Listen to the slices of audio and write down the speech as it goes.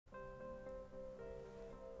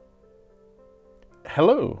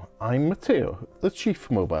Hello, I'm Matteo, the Chief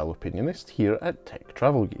Mobile Opinionist here at Tech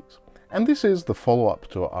Travel Geeks, and this is the follow-up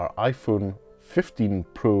to our iPhone 15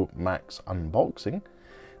 Pro Max unboxing.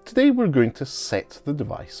 Today we're going to set the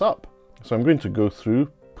device up. So I'm going to go through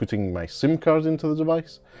putting my SIM card into the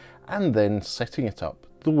device and then setting it up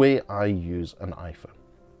the way I use an iPhone.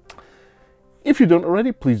 If you don't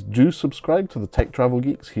already, please do subscribe to the Tech Travel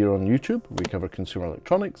Geeks here on YouTube. We cover consumer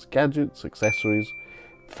electronics, gadgets, accessories,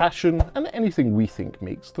 fashion, and anything we think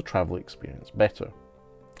makes the travel experience better.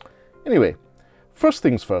 Anyway, first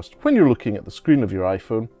things first, when you're looking at the screen of your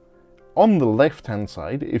iPhone, on the left-hand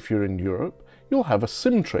side, if you're in Europe, you'll have a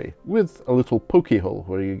SIM tray with a little pokey hole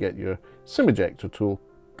where you get your SIM ejector tool,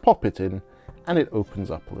 pop it in, and it opens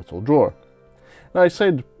up a little drawer. Now I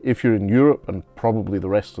said if you're in Europe and probably the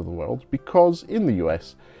rest of the world, because in the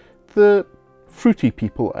US, the fruity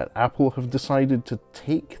people at Apple have decided to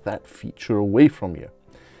take that feature away from you.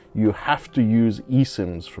 You have to use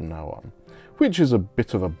eSIMs from now on, which is a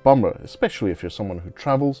bit of a bummer, especially if you're someone who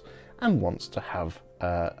travels and wants to have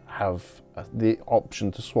the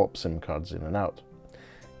option to swap SIM cards in and out.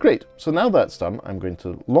 Great, so now that's done, I'm going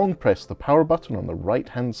to long press the power button on the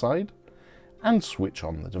right-hand side and switch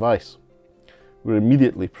on the device. We're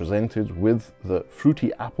immediately presented with the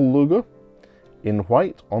fruity Apple logo in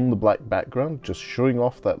white on the black background, just showing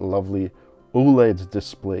off that lovely OLED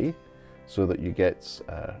display so that you get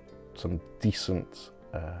some decent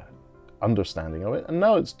understanding of it. And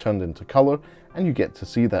now it's turned into color and you get to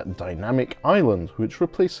see that dynamic island which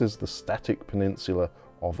replaces the static peninsula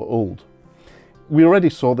of old. We already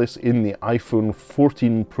saw this in the iPhone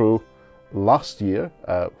 14 Pro last year,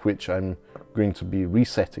 which I'm going to be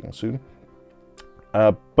resetting soon.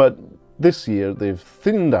 But this year they've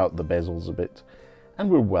thinned out the bezels a bit and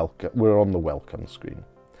we're on the welcome screen.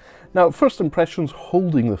 Now, first impressions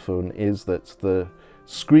holding the phone is that the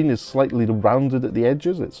screen is slightly rounded at the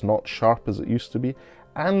edges, it's not sharp as it used to be,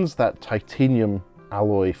 and that titanium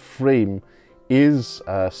alloy frame is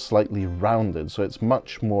slightly rounded, so it's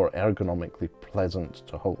much more ergonomically pleasant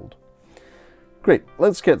to hold. Great,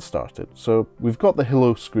 let's get started. So we've got the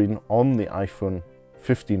Hello screen on the iPhone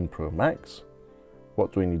 15 Pro Max.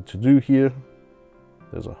 What do we need to do here?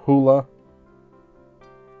 There's a Hola.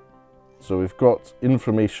 So we've got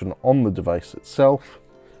information on the device itself.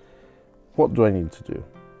 What do I need to do?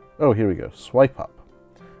 Oh, here we go, swipe up.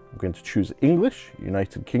 I'm going to choose English,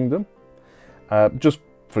 United Kingdom. Just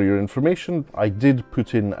for your information, I did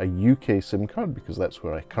put in a UK SIM card because that's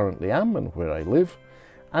where I currently am and where I live.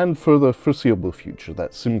 And for the foreseeable future,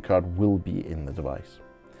 that SIM card will be in the device.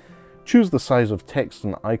 Choose the size of text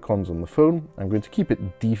and icons on the phone. I'm going to keep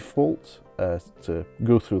it default to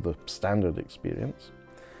go through the standard experience.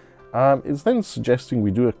 It's then suggesting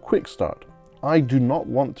we do a quick start. I do not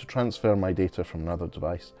want to transfer my data from another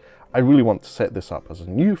device. I really want to set this up as a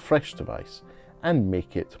new, fresh device and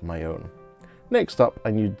make it my own. Next up,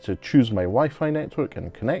 I need to choose my Wi-Fi network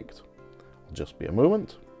and connect. I'll just be a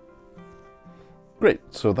moment. Great,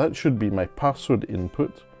 so that should be my password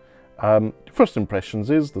input. First impressions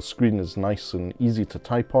is the screen is nice and easy to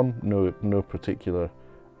type on, no particular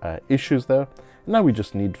issues there. Now we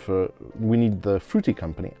just need the fruity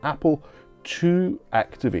company, Apple, to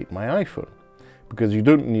activate my iPhone. Because you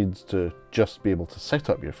don't need to just be able to set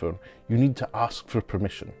up your phone, you need to ask for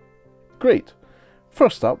permission. Great.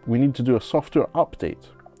 First up, we need to do a software update.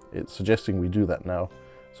 It's suggesting we do that now,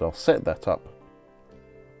 so I'll set that up.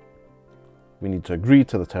 We need to agree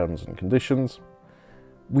to the terms and conditions.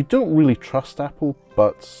 We don't really trust Apple,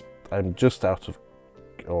 but I'm just out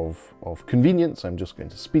of convenience, I'm just going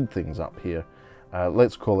to speed things up here.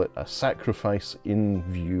 Let's call it a sacrifice in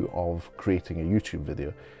view of creating a YouTube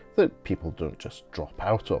video that people don't just drop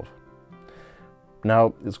out of.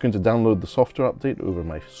 Now it's going to download the software update over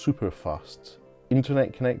my super fast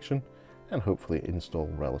internet connection and hopefully install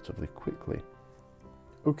relatively quickly.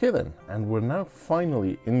 Okay then, and we're now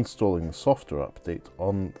finally installing the software update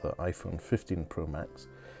on the iPhone 15 Pro Max.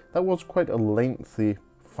 That was quite a lengthy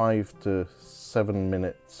 5 to 7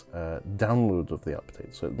 minutes download of the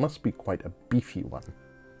update, so it must be quite a beefy one.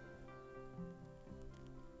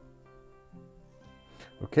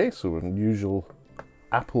 Okay, so we're in the usual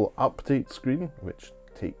Apple update screen, which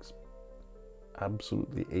takes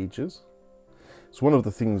absolutely ages. So one of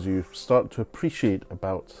the things you start to appreciate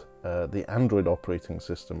about the Android operating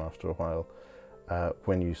system after a while,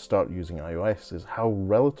 when you start using iOS, is how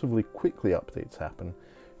relatively quickly updates happen,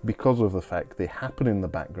 because of the fact they happen in the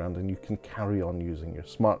background and you can carry on using your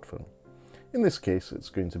smartphone. In this case, it's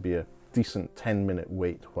going to be a decent 10-minute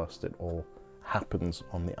wait whilst it all happens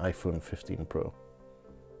on the iPhone 15 Pro.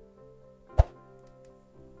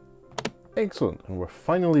 Excellent, and we're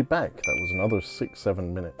finally back. That was another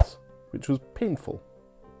 6-7 minutes, which was painful.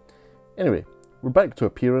 Anyway, we're back to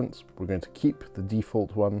appearance. We're going to keep the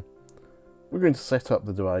default one. We're going to set up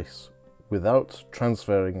the device without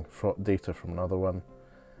transferring data from another one.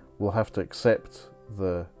 We'll have to accept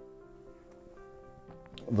the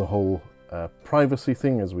whole privacy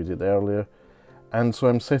thing as we did earlier. And so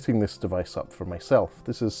I'm setting this device up for myself.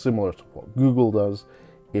 This is similar to what Google does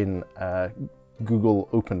in Google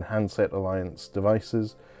Open Handset Alliance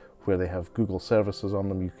devices, where they have Google services on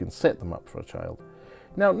them. You can set them up for a child.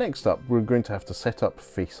 Now, next up, we're going to have to set up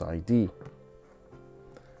Face ID.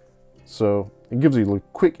 So it gives you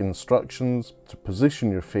quick instructions to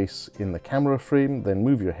position your face in the camera frame, then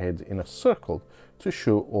move your head in a circle to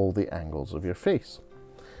show all the angles of your face.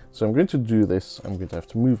 So I'm going to do this. I'm going to have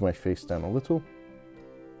to move my face down a little.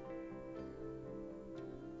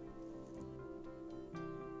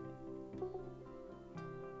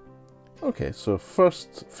 Okay, so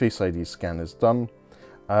first Face ID scan is done.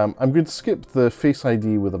 I'm going to skip the Face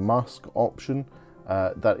ID with a mask option.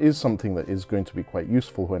 That is something that is going to be quite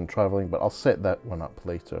useful when traveling, but I'll set that one up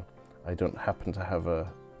later. I don't happen to have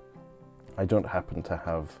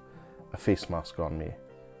a face mask on me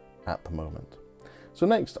at the moment. So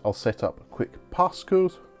next I'll set up a quick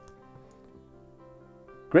passcode.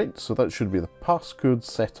 Great, so that should be the passcode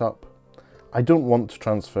set up. I don't want to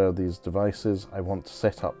transfer these devices. I want to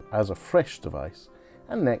set up as a fresh device.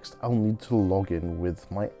 And next I'll need to log in with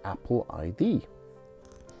my Apple ID.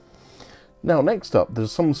 Now next up,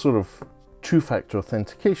 there's some sort of two-factor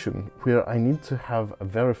authentication where I need to have a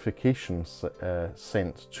verification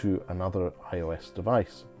sent to another iOS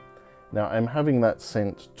device. Now I'm having that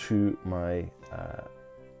sent to my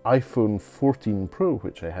iPhone 14 Pro,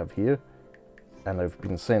 which I have here, and I've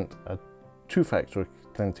been sent a two-factor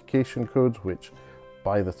authentication code, which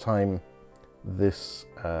by the time this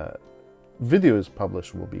video is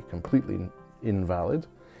published will be completely invalid.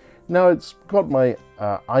 Now it's got my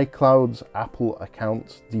iCloud's Apple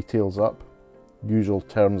account details up, usual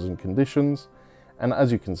terms and conditions, and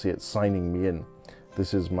as you can see, it's signing me in.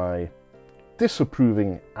 This is my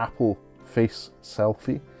disapproving Apple face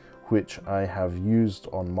selfie, which I have used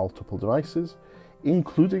on multiple devices,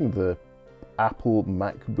 including the Apple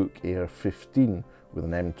MacBook Air 15 with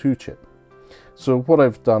an M2 chip. So what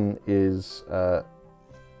I've done is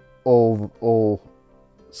all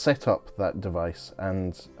set up that device,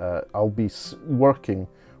 and I'll be working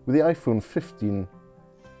with the iPhone 15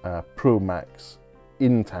 Pro Max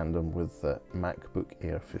in tandem with the MacBook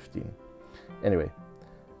Air 15. Anyway,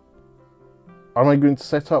 am I going to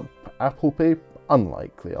set up Apple Pay?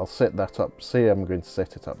 Unlikely. I'll set that up, say I'm going to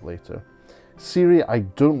set it up later. Siri, I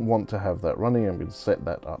don't want to have that running. I'm going to set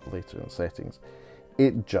that up later in settings.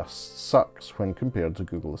 It just sucks when compared to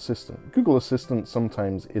Google Assistant. Google Assistant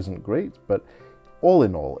sometimes isn't great, but all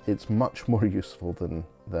in all, it's much more useful than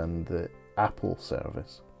the Apple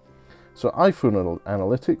service. So iPhone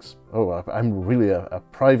analytics, oh, I'm really a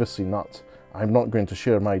privacy nut. I'm not going to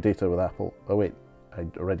share my data with Apple. Oh wait, I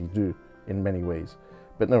already do in many ways,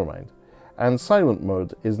 but never mind. And silent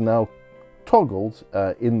mode is now toggled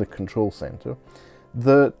in the control center.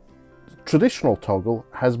 The traditional toggle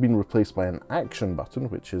has been replaced by an action button,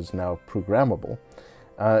 which is now programmable.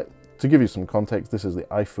 To give you some context, this is the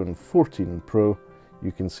iPhone 14 Pro.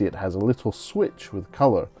 You can see it has a little switch with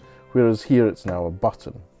color, whereas here it's now a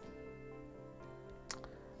button.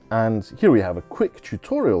 And here we have a quick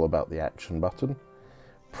tutorial about the action button.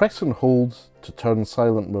 Press and hold to turn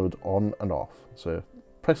silent mode on and off. So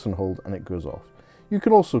press and hold and it goes off. You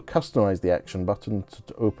can also customize the action button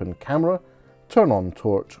to open camera, turn on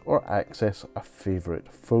torch, or access a favorite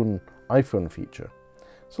iPhone feature.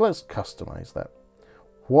 So let's customize that.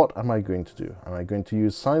 What am I going to do? Am I going to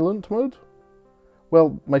use silent mode?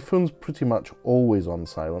 Well, my phone's pretty much always on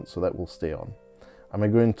silent, so that will stay on. Am I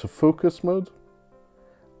going to focus mode?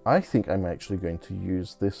 I think I'm actually going to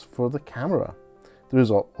use this for the camera. There is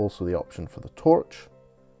also the option for the torch,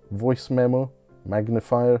 voice memo,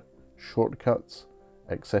 magnifier, shortcuts,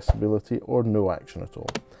 accessibility, or no action at all.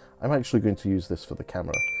 I'm actually going to use this for the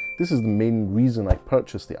camera. This is the main reason I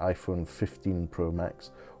purchased the iPhone 15 Pro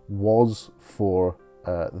Max, was for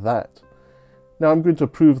that. Now I'm going to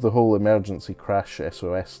approve the whole emergency crash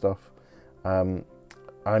SOS stuff. I'm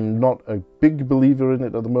not a big believer in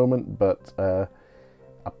it at the moment, but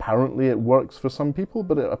apparently it works for some people,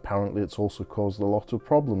 but apparently it's also caused a lot of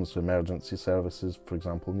problems to emergency services, for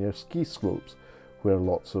example near ski slopes, where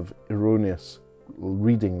lots of erroneous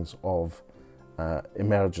readings of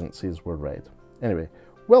emergencies were read. Anyway,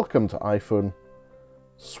 welcome to iPhone.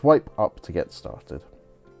 Swipe up to get started.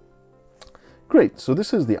 Great, so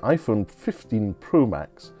this is the iPhone 15 Pro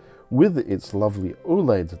Max with its lovely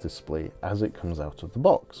OLED display as it comes out of the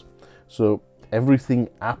box. So everything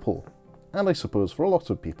Apple, and I suppose for a lot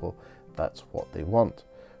of people that's what they want.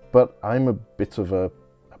 But I'm a bit of a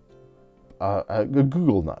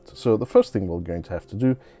Google nut. So the first thing we're going to have to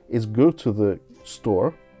do is go to the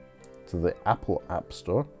store, to the Apple App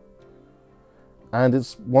Store, and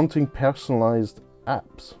it's wanting personalized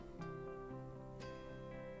apps.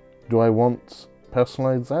 Do I want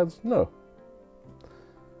personalized ads? No.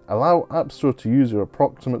 Allow App Store to use your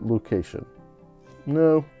approximate location.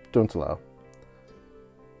 No, don't allow.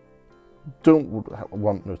 Don't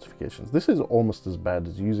want notifications. This is almost as bad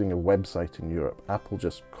as using a website in Europe. Apple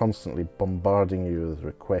just constantly bombarding you with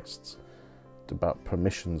requests about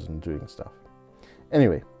permissions and doing stuff.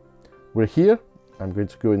 Anyway, we're here. I'm going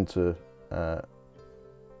to go into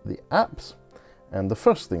the apps, and the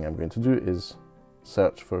first thing I'm going to do is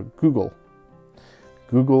search for Google.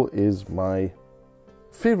 Google is my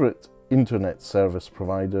favorite internet service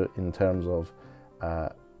provider in terms of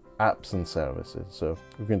apps and services. So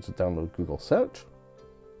we're going to download Google Search,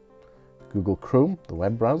 Google Chrome, the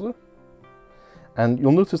web browser, and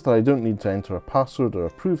you'll notice that I don't need to enter a password or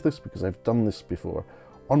approve this because I've done this before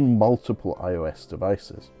on multiple iOS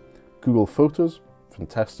devices. Google Photos,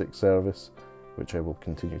 fantastic service, which I will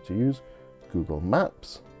continue to use. Google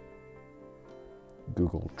Maps,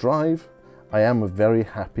 Google Drive. I am a very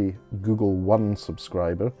happy Google One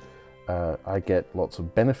subscriber. I get lots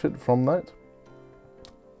of benefit from that.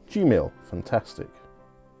 Gmail, fantastic.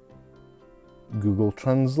 Google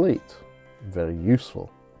Translate, very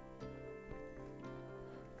useful.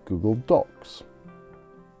 Google Docs.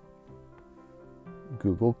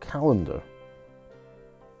 Google Calendar.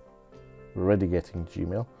 We're already getting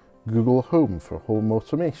Gmail. Google Home for home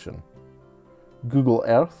automation. Google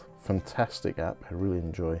Earth, fantastic app, I really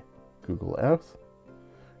enjoy Google Earth.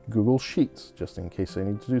 Google Sheets, just in case I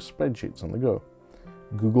need to do spreadsheets on the go.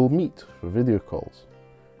 Google Meet for video calls.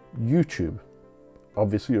 YouTube.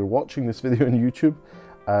 Obviously you're watching this video on YouTube.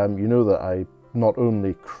 You know that I not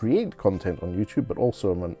only create content on YouTube, but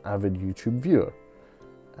also I'm an avid YouTube viewer.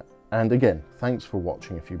 And again, thanks for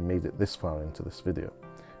watching if you've made it this far into this video.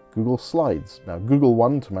 Google Slides. Now, Google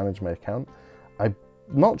One to manage my account. I'm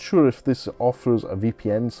not sure if this offers a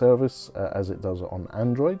VPN service as it does on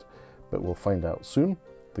Android, but we'll find out soon.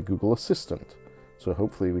 The Google Assistant. So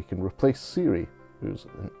hopefully we can replace Siri, who's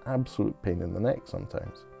an absolute pain in the neck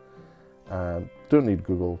sometimes. Don't need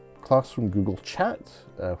Google Classroom. Google Chat,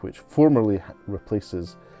 which formerly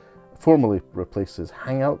replaces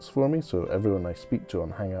Hangouts for me, so everyone I speak to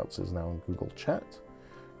on Hangouts is now on Google Chat.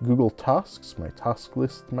 Google Tasks, my task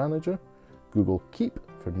list manager. Google Keep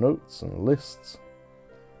for notes and lists.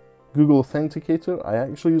 Google Authenticator, I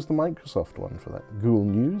actually use the Microsoft one for that. Google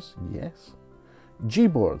News, yes.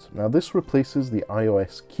 Gboard, now this replaces the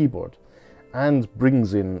iOS keyboard and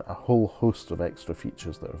brings in a whole host of extra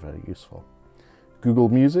features that are very useful. Google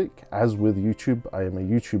Music, as with YouTube, I am a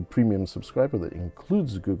YouTube Premium subscriber that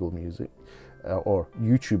includes Google Music, or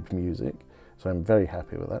YouTube Music, so I'm very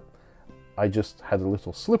happy with that. I just had a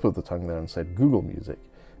little slip of the tongue there and said Google Music,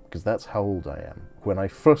 because that's how old I am. When I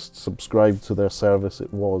first subscribed to their service,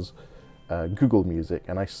 it was Google Music,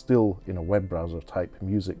 and I still, in a web browser, type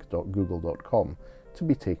music.google.com to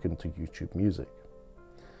be taken to YouTube Music.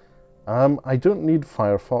 I don't need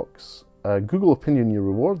Firefox. Google Opinion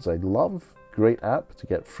Rewards, I love. Great app to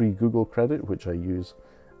get free Google credit, which I use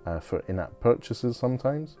for in-app purchases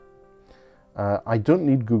sometimes. I don't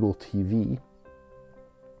need Google TV.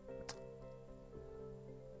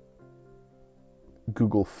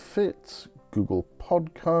 Google Fit, Google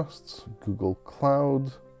Podcasts, Google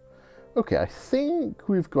Cloud. Okay, I think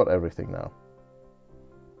we've got everything now.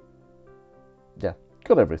 Yeah,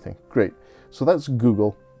 got everything. Great. So that's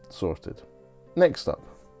Google sorted. Next up,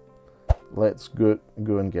 let's go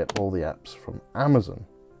and get all the apps from Amazon.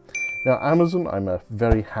 Now, Amazon, I'm a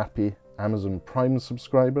very happy Amazon Prime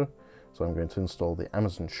subscriber, so I'm going to install the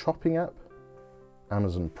Amazon Shopping app,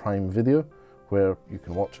 Amazon Prime Video, where you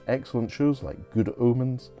can watch excellent shows like Good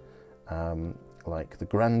Omens, like The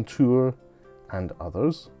Grand Tour, and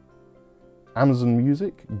others. Amazon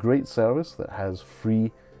Music, great service that has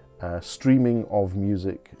free streaming of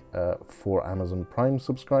music for Amazon Prime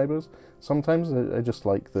subscribers. Sometimes I just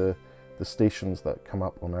like the stations that come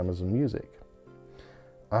up on Amazon Music.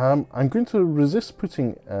 I'm going to resist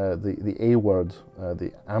putting the A word,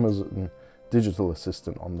 the Amazon Digital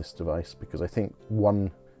Assistant, on this device, because I think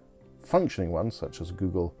one functioning one, such as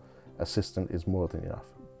Google Assistant, is more than enough.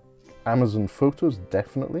 Amazon Photos,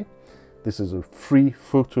 definitely. This is a free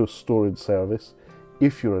photo storage service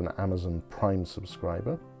if you're an Amazon Prime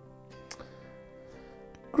subscriber.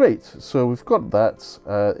 Great, so we've got that.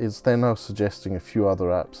 It's then now suggesting a few other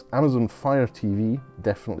apps. Amazon Fire TV,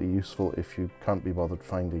 definitely useful if you can't be bothered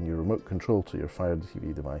finding your remote control to your Fire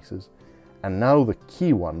TV devices. And now the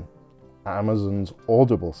key one, Amazon's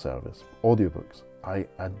Audible service, audiobooks.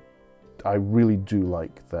 I really do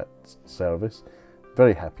like that service.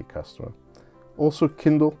 Very happy customer. Also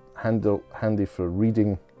Kindle, handy for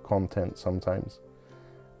reading content sometimes.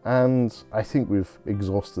 And I think we've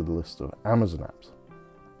exhausted the list of Amazon apps.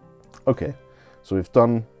 Okay, so we've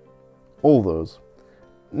done all those.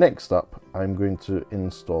 Next up, I'm going to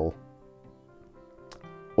install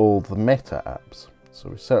all the Meta apps. So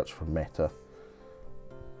we search for Meta.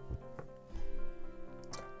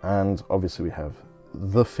 And obviously we have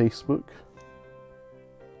the Facebook,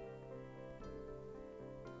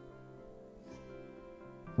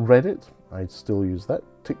 Reddit, I'd still use that,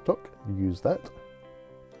 TikTok, use that.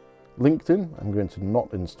 LinkedIn, I'm going to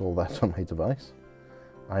not install that on my device.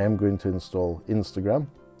 I am going to install Instagram.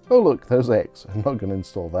 Oh look, there's X, I'm not going to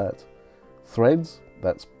install that. Threads,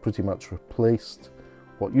 that's pretty much replaced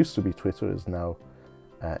what used to be Twitter is now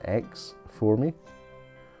X for me.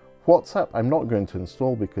 WhatsApp, I'm not going to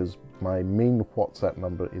install because my main WhatsApp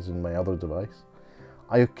number is in my other device.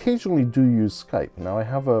 I occasionally do use Skype. Now I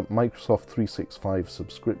have a Microsoft 365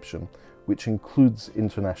 subscription which includes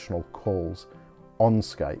international calls on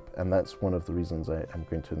Skype, and that's one of the reasons I am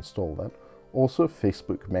going to install that. Also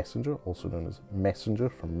Facebook Messenger, also known as Messenger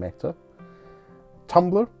from Meta.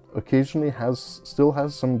 Tumblr occasionally still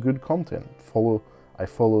has some good content. I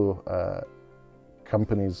follow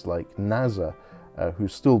companies like NASA who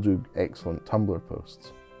still do excellent Tumblr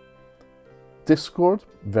posts. Discord,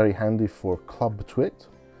 very handy for Club Twit.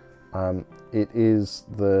 It is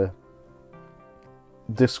the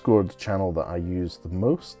Discord channel that I use the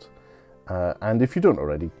most. And if you don't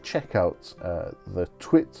already, check out the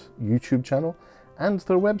Twit YouTube channel and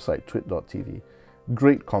their website, twit.tv.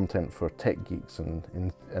 Great content for tech geeks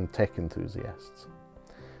and tech enthusiasts.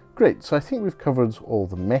 Great, so I think we've covered all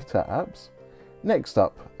the Meta apps. Next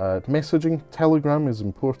up, messaging. Telegram is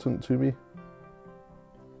important to me.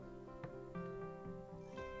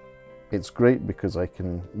 It's great because I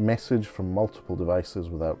can message from multiple devices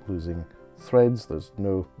without losing threads. There's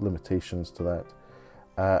no limitations to that.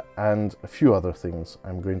 And a few other things.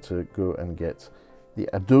 I'm going to go and get the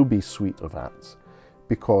Adobe suite of apps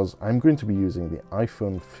because I'm going to be using the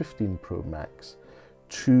iPhone 15 Pro Max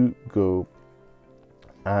to go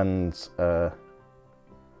and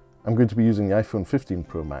I'm going to be using the iPhone 15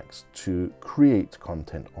 Pro Max to create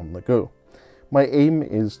content on the go. My aim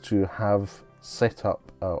is to have set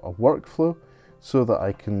up a workflow so that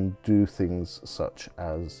I can do things such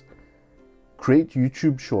as create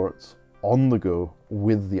YouTube shorts on the go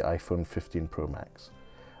with the iPhone 15 Pro Max.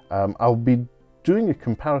 I'll be doing a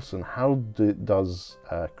comparison how does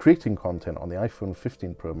creating content on the iPhone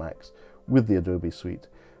 15 Pro Max with the Adobe suite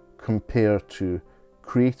compare to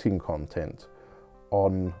creating content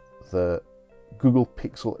on the Google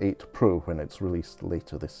Pixel 8 Pro when it's released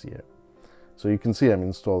later this year. So you can see I'm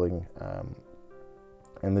installing,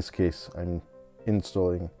 in this case, I'm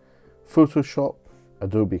installing Photoshop,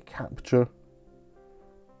 Adobe Capture,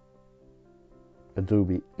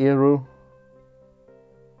 Adobe Aero.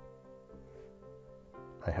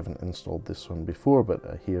 I haven't installed this one before, but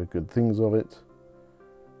I hear good things of it.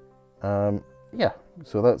 Yeah,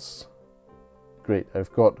 so that's great.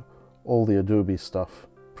 I've got all the Adobe stuff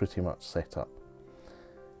pretty much set up.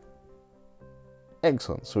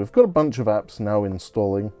 Excellent, so we've got a bunch of apps now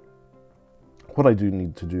installing. What I do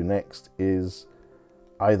need to do next is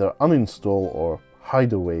either uninstall or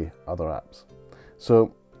hide away other apps.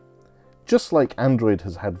 So just like Android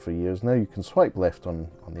has had for years, now you can swipe left on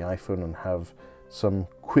the iPhone and have some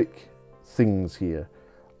quick things here.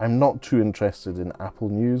 I'm not too interested in Apple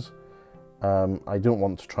News. I don't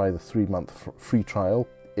want to try the 3-month free trial.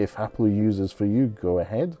 If Apple News is for you, go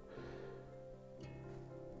ahead.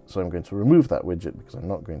 So I'm going to remove that widget because I'm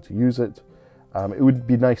not going to use it. It would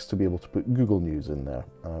be nice to be able to put Google News in there.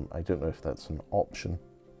 I don't know if that's an option.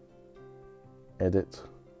 Edit.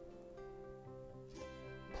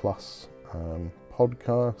 Plus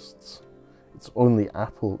podcasts. It's only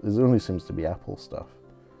Apple. It only seems to be Apple stuff.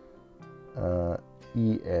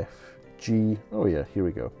 EFG. Oh yeah, here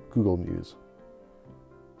we go. Google News.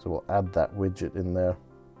 So we'll add that widget in there.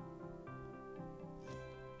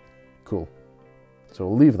 Cool. So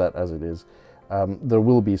we'll leave that as it is. There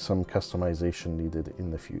will be some customization needed in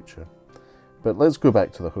the future. But let's go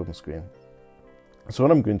back to the home screen. So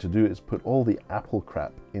what I'm going to do is put all the Apple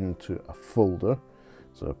crap into a folder.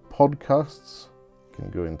 So podcasts can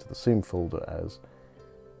go into the same folder as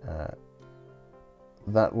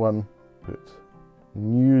that one. Put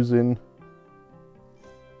News in,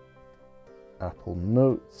 Apple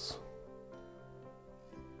Notes,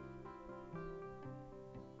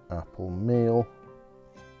 Apple Mail,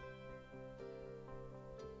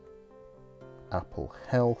 Apple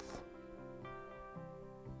Health,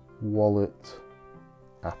 Wallet,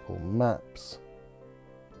 Apple Maps,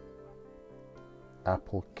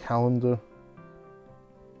 Apple Calendar,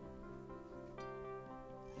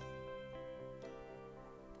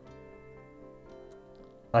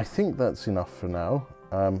 I think that's enough for now.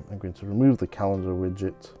 I'm going to remove the calendar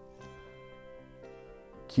widget,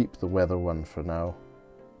 keep the weather one for now.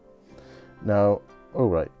 Now, oh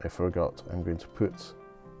right, I forgot, I'm going to put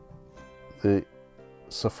the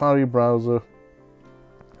Safari browser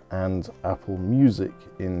and Apple Music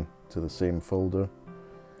into the same folder,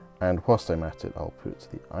 and whilst I'm at it, I'll put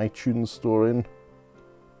the iTunes store in.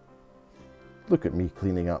 Look at me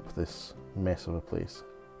cleaning up this mess of a place.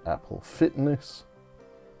 Apple Fitness.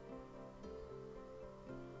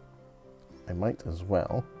 I might as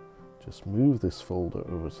well just move this folder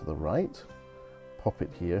over to the right, pop it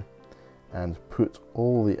here, and put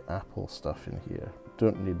all the Apple stuff in here.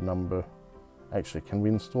 Don't need number. Actually, can we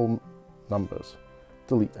install numbers?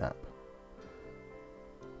 Delete app.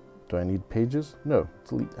 Do I need pages? No,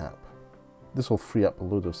 delete app. This will free up a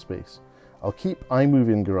load of space. I'll keep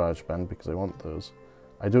iMovie and GarageBand because I want those.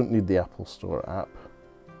 I don't need the Apple Store app.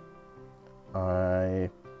 I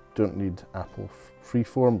don't need Apple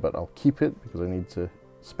Freeform, but I'll keep it because I need to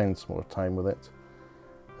spend some more time with it.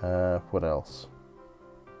 What else?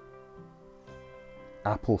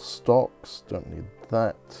 Apple Stocks, don't need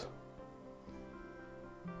that.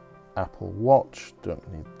 Apple Watch,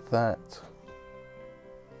 don't need that.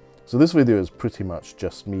 So this video is pretty much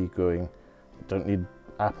just me going, don't need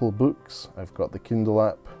Apple Books, I've got the Kindle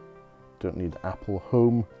app. Don't need Apple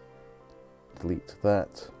Home, delete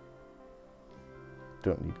that.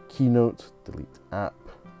 Don't need Keynote, delete app.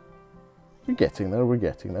 We're getting there, we're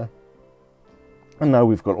getting there. And now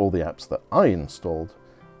we've got all the apps that I installed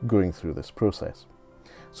going through this process.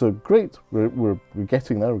 So great, we're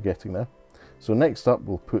getting there, we're getting there. So next up,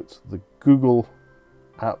 we'll put the Google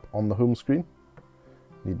app on the home screen.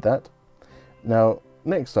 Need that. Now,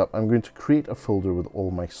 next up, I'm going to create a folder with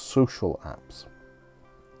all my social apps.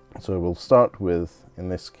 So we'll start with, in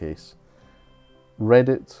this case,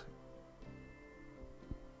 Reddit,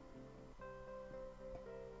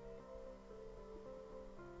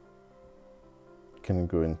 can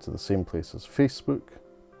go into the same place as Facebook,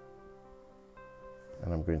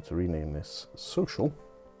 and I'm going to rename this Social.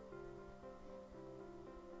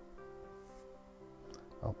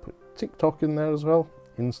 I'll put TikTok in there as well,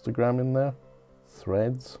 Instagram in there,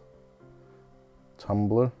 Threads,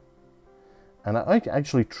 Tumblr, and I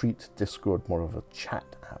actually treat Discord more of a chat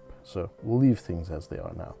app, so we'll leave things as they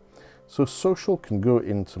are now. So Social can go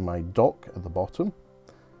into my dock at the bottom.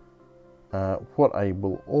 What I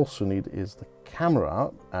will also need is the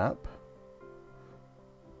camera app.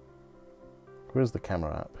 Where's the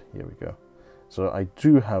camera app? Here we go. So I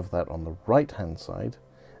do have that on the right hand side,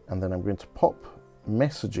 and then I'm going to pop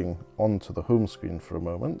messaging onto the home screen for a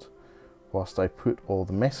moment whilst I put all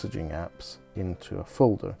the messaging apps into a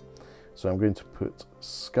folder. So I'm going to put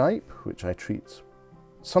Skype, which I treat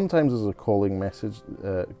sometimes as a calling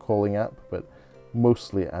app, but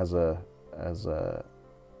mostly as a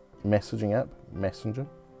messaging app, Messenger,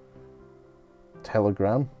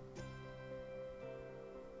 Telegram,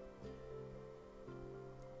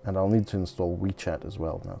 and I'll need to install WeChat as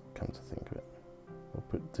well now, come to think of it. We'll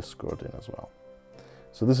put Discord in as well.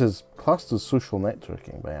 So this is classed as social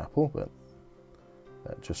networking by Apple, but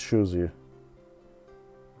that just shows you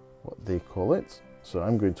what they call it. So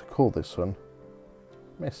I'm going to call this one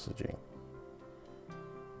messaging.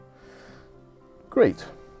 Great.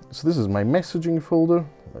 So this is my messaging folder.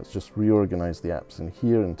 Let's just reorganize the apps in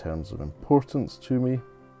here in terms of importance to me.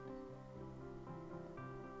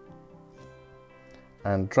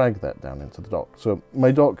 And drag that down into the dock. So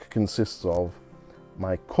my dock consists of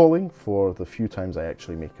my calling for the few times I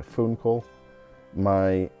actually make a phone call,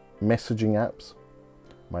 my messaging apps,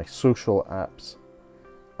 my social apps,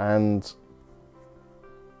 and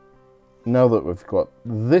now that we've got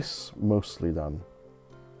this mostly done,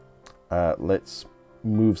 let's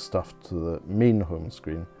move stuff to the main home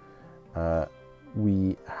screen.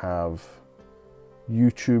 We have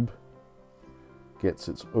YouTube gets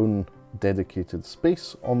its own dedicated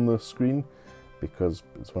space on the screen because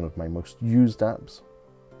it's one of my most used apps.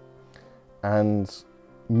 And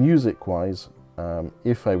music wise,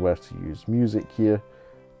 if I were to use music here,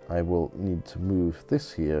 I will need to move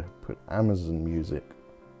this here, put Amazon Music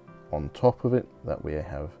on top of it. That way I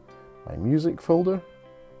have my music folder.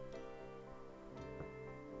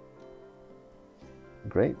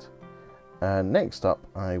 Great. Next up,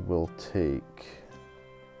 I will take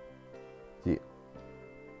the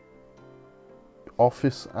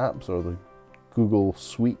Office apps, or the Google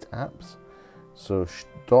Suite apps. So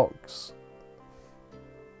Docs,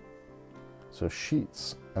 so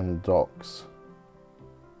Sheets and Docs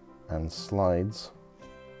and Slides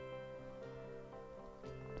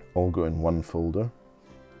all go in one folder.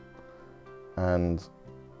 And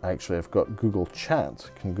actually I've got Google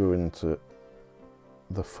Chat can go into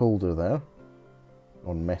the folder there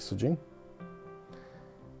on messaging.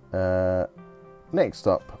 Next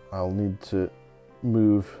up, I'll need to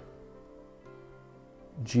move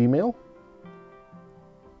Gmail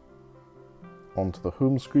onto the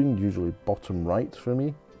home screen, usually bottom right for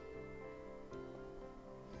me.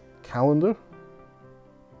 Calendar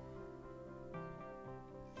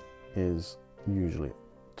is usually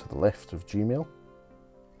to the left of Gmail.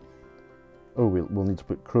 Oh, we'll need to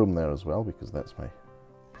put Chrome there as well, because that's my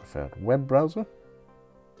preferred web browser.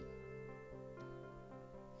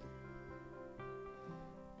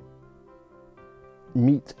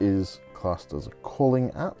 Meet is classed as a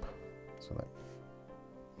calling app, so that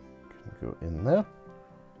can go in there.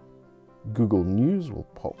 Google News, will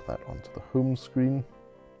pop that onto the home screen.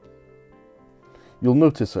 You'll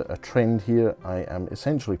notice a trend here. I am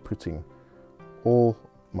essentially putting all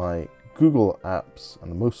my Google apps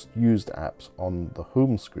and the most used apps on the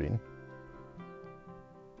home screen.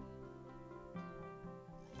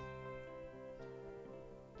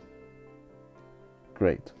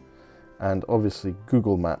 Great. And obviously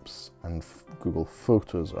Google Maps and Google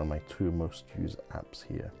Photos are my two most used apps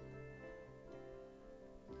here.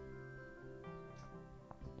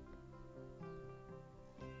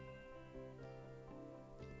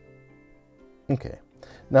 Okay,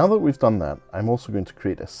 now that we've done that, I'm also going to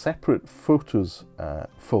create a separate Photos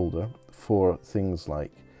folder for things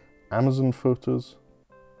like Amazon Photos,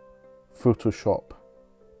 Photoshop,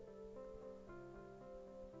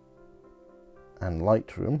 and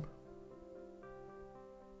Lightroom.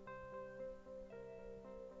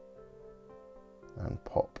 And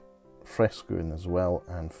pop Fresco in as well,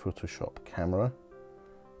 and Photoshop Camera,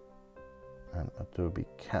 and Adobe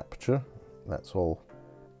Capture. That's all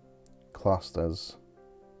classed as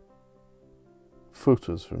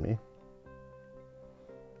photos for me.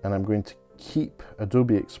 And I'm going to keep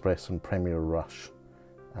Adobe Express and Premiere Rush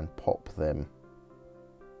and pop them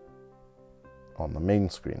on the main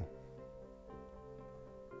screen.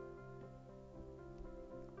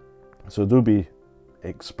 So Adobe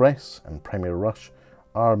Express and Premiere Rush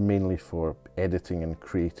are mainly for editing and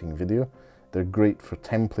creating video. They're great for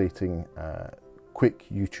templating quick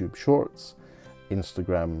YouTube shorts,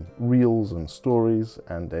 Instagram Reels and Stories,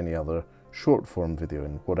 and any other short form video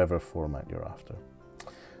in whatever format you're after.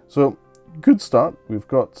 So, good start. We've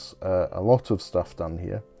got a lot of stuff done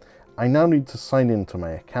here. I now need to sign into my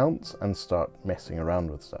accounts and start messing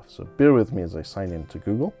around with stuff. So bear with me as I sign into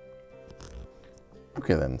Google.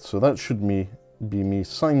 Okay then, so that should be me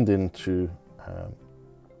signed into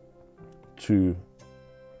to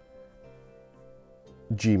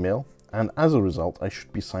Gmail, and as a result I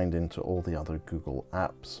should be signed into all the other Google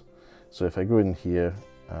apps. So if I go in here,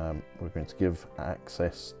 we're going to give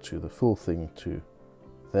access to the full thing to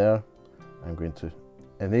there. I'm going to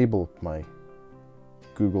enable my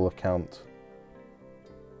Google account.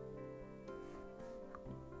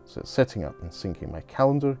 So it's setting up and syncing my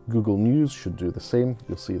calendar. Google News should do the same.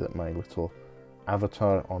 You'll see that my little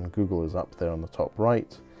avatar on Google is up there on the top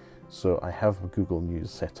right. So I have Google News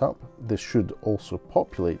set up. This should also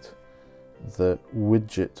populate the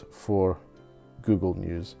widget for Google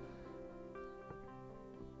News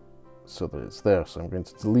so that it's there. So I'm going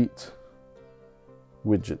to delete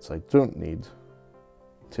widgets I don't need.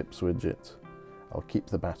 Tips widget. I'll keep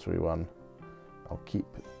the battery one. I'll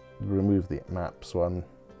remove the maps one,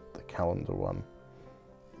 the calendar one.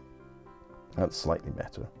 That's slightly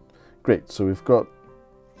better. Great, so we've got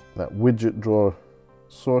that widget drawer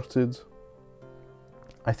sorted.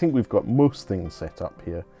 I think we've got most things set up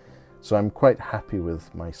here, so I'm quite happy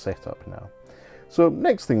with my setup now. So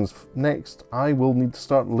next, I will need to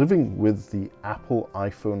start living with the Apple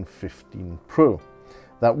iPhone 15 Pro.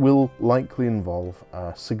 That will likely involve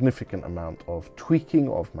a significant amount of tweaking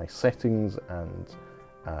of my settings and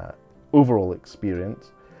overall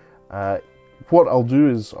experience. What I'll do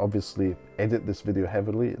is obviously edit this video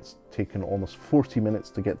heavily. It's taken almost 40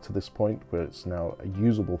 minutes to get to this point where it's now a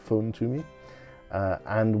usable phone to me.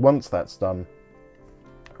 And once that's done,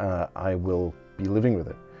 I will be living with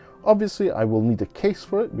it. Obviously, I will need a case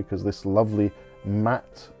for it because this lovely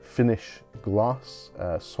matte finish glass,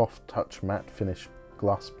 soft touch matte finish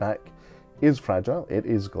glass back is fragile. It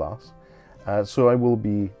is glass. So I will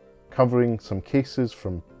be covering some cases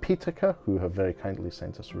from Petica, who have very kindly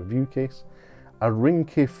sent us a review case, a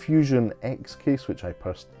Ringke Fusion X case, which I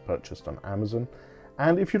purchased on Amazon,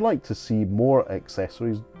 and if you'd like to see more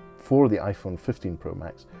accessories for the iPhone 15 Pro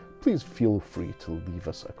Max, please feel free to leave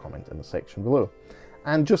us a comment in the section below.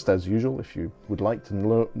 And just as usual, if you would like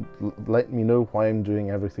to let me know why I'm doing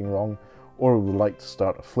everything wrong, or would like to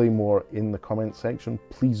start a flame war in the comment section,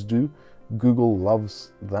 please do. Google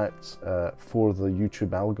loves that for the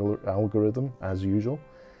YouTube algorithm, as usual.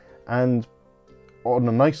 And on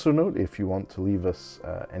a nicer note, if you want to leave us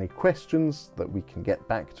any questions that we can get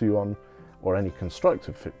back to you on, or any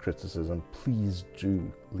constructive criticism, please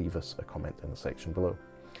do leave us a comment in the section below.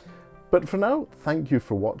 But for now, thank you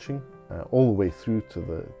for watching all the way through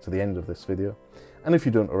to the end of this video. And if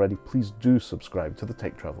you don't already, please do subscribe to the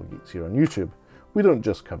Tech Travel Geeks here on YouTube. We don't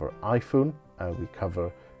just cover iPhone, we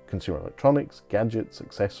cover consumer electronics, gadgets,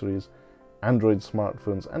 accessories, Android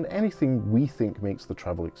smartphones, and anything we think makes the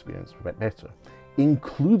travel experience a bit better,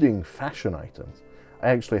 including fashion items. I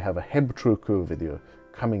actually have a Hebtroco video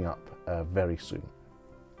coming up very soon.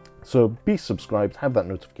 So be subscribed, have that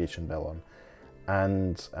notification bell on,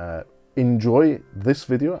 and enjoy this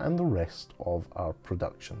video and the rest of our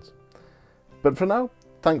productions. But for now,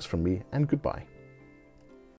 thanks from me and goodbye.